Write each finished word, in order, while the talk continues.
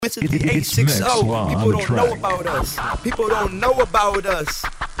It's the 860. People don't know about us. People don't know about us.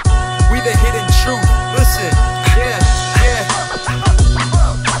 We the hidden truth. Listen, yeah.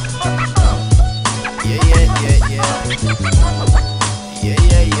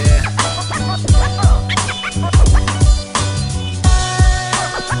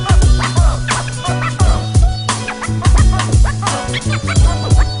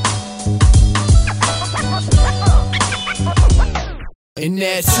 And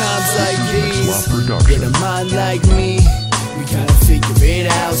at times like these, with a mind like me, we gotta figure it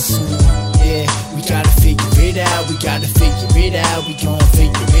out soon. Yeah, we gotta figure it out. We gotta figure it out. We gon'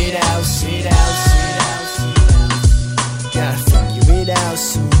 figure it out. Sit out. Gotta figure it out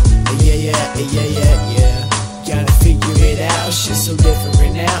soon. Yeah. Gotta figure it out. Shit's so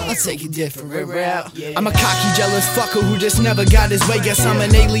different now. I'll take a different route. I'm a cocky, jealous fucker who just never got his way. Guess I'm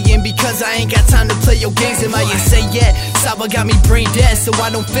an alien because I ain't got time to play your games. Am I say yeah? Saba got me brain dead, so I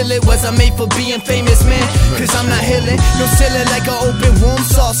don't feel it. Was I made for being famous, man? Cause I'm not healing. No ceiling like an open womb,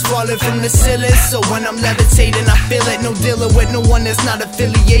 sauce falling from the ceiling. So when I'm levitating, I feel it. No dealing with no one that's not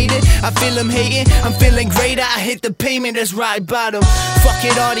affiliated. I feel them hating, I'm feeling greater. I hit the pavement, that's right bottom. Fuck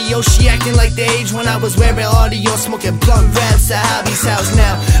it, audio. She acting like the age when I was wearing audio. Smoking blunt raps at Hobby's house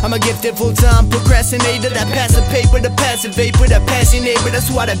now. I'm a gifted full-time procrastinator. That passive paper, the passive vapor, that passion neighbor. That's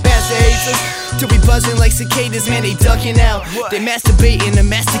why that bastard hates us. Till we buzzing like cicadas, man, they ducking out. They masturbating, the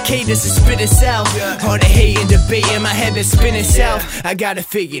masticators and spit us out. All the hating, debating, my head been spinning south. I gotta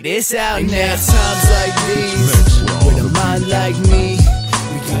figure this out now. Times like these, with a mind like me,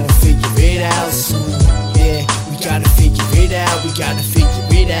 we gotta figure it out soon. Yeah, we gotta figure it out. We gotta figure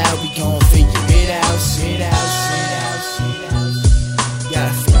it out. We gon' figure it out. Sit out.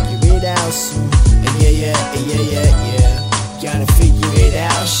 Gotta figure it out soon. Yeah. Gotta figure it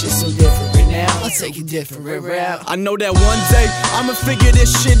out. Shit's so different now. I'll take a different route. I know that one day I'ma figure this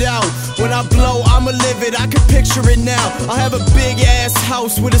shit out. When I blow, I'ma live it. I can picture it now. I have a big ass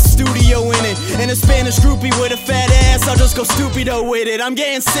house with a studio in it, and a Spanish groupie with a fat ass. I'll just go stupido with it. I'm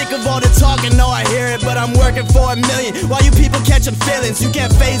getting sick of all the talking. No, I hear it, but I'm working for $1 million. While you people catching feelings, you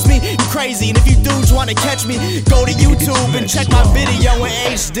can't phase me. You crazy, and if you dudes wanna catch me, go to YouTube and check my video in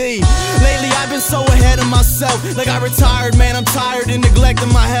HD. Lately I've been so ahead of myself, like I retired, man. I'm tired and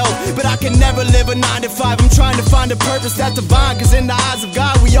neglecting my health, but I can never live a 9 to 5. I'm trying to find a purpose that's divine, cause in the eyes of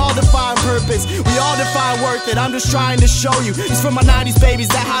God we all define purpose, we all define worth it. I'm just trying to show you, it's for my 90s babies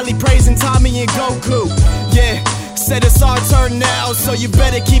that highly praising Tommy and Goku. Yeah, said it's our turn now, so you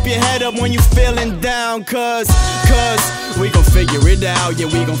better keep your head up when you feeling down, cause we gon' figure it out. Yeah,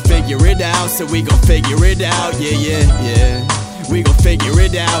 we gon' figure it out. So we gon' figure it out. Yeah. We gon' figure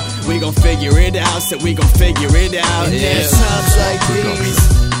it out. We gon' figure it out. So we gon' figure it out. And there's times like these,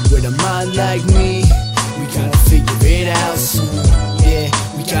 with a mind like me, we gotta figure it out soon. Yeah,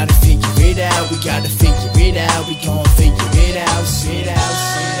 we gotta figure it out. We gotta figure it out. We gon' figure it out. Sit out.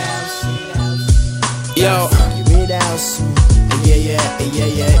 Yo. Figure it out soon.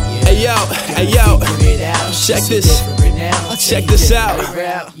 Yeah. Hey yo, check this out.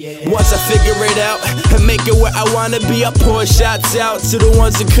 Once I figure it out and make it where I wanna be, I pour shots out to the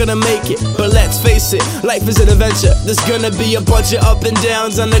ones that couldn't make it. But let's face it, life is an adventure. There's gonna be a bunch of up and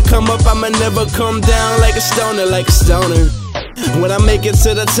downs. On the come up, I'ma never come down like a stoner. When I make it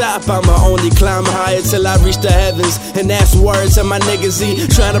to the top, I'ma only climb higher till I reach the heavens. And that's words of my niggas E,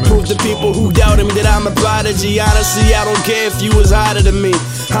 trying to prove to people who doubted me that I'm a prodigy. Honestly, I don't care if you was hotter than me.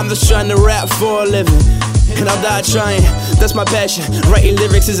 I'm just trying to rap for a living, and I'll die trying. That's my passion. Writing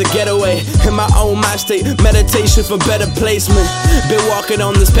lyrics is a getaway. In my own mind state, meditation for better placement. Been walking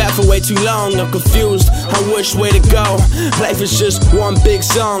on this path for way too long. I'm confused on which way to go. Life is just one big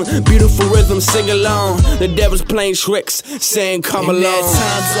song. Beautiful rhythm, sing along. The devil's playing tricks, saying come along.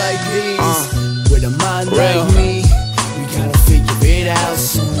 Times like these, with a mind like me,